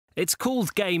It's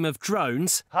called Game of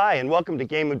Drones. Hi, and welcome to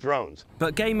Game of Drones.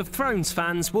 But Game of Thrones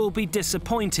fans will be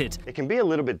disappointed. It can be a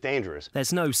little bit dangerous.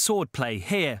 There's no swordplay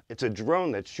here. It's a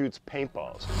drone that shoots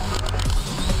paintballs.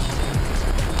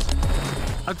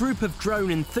 A group of drone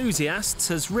enthusiasts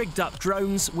has rigged up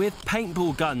drones with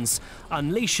paintball guns,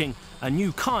 unleashing a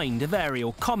new kind of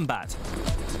aerial combat.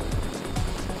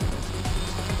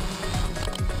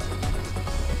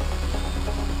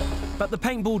 But the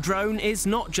paintball drone is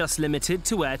not just limited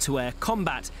to air-to-air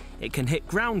combat. It can hit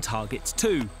ground targets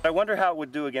too. I wonder how it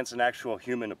would do against an actual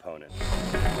human opponent.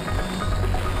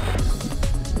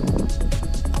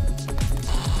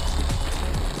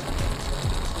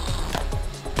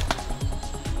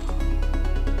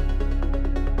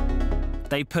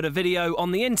 They put a video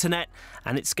on the internet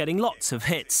and it's getting lots of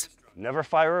hits. Never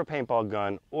fire a paintball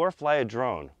gun or fly a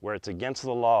drone where it's against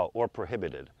the law or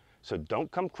prohibited. So don't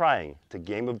come crying to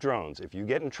Game of Drones if you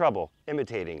get in trouble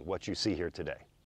imitating what you see here today.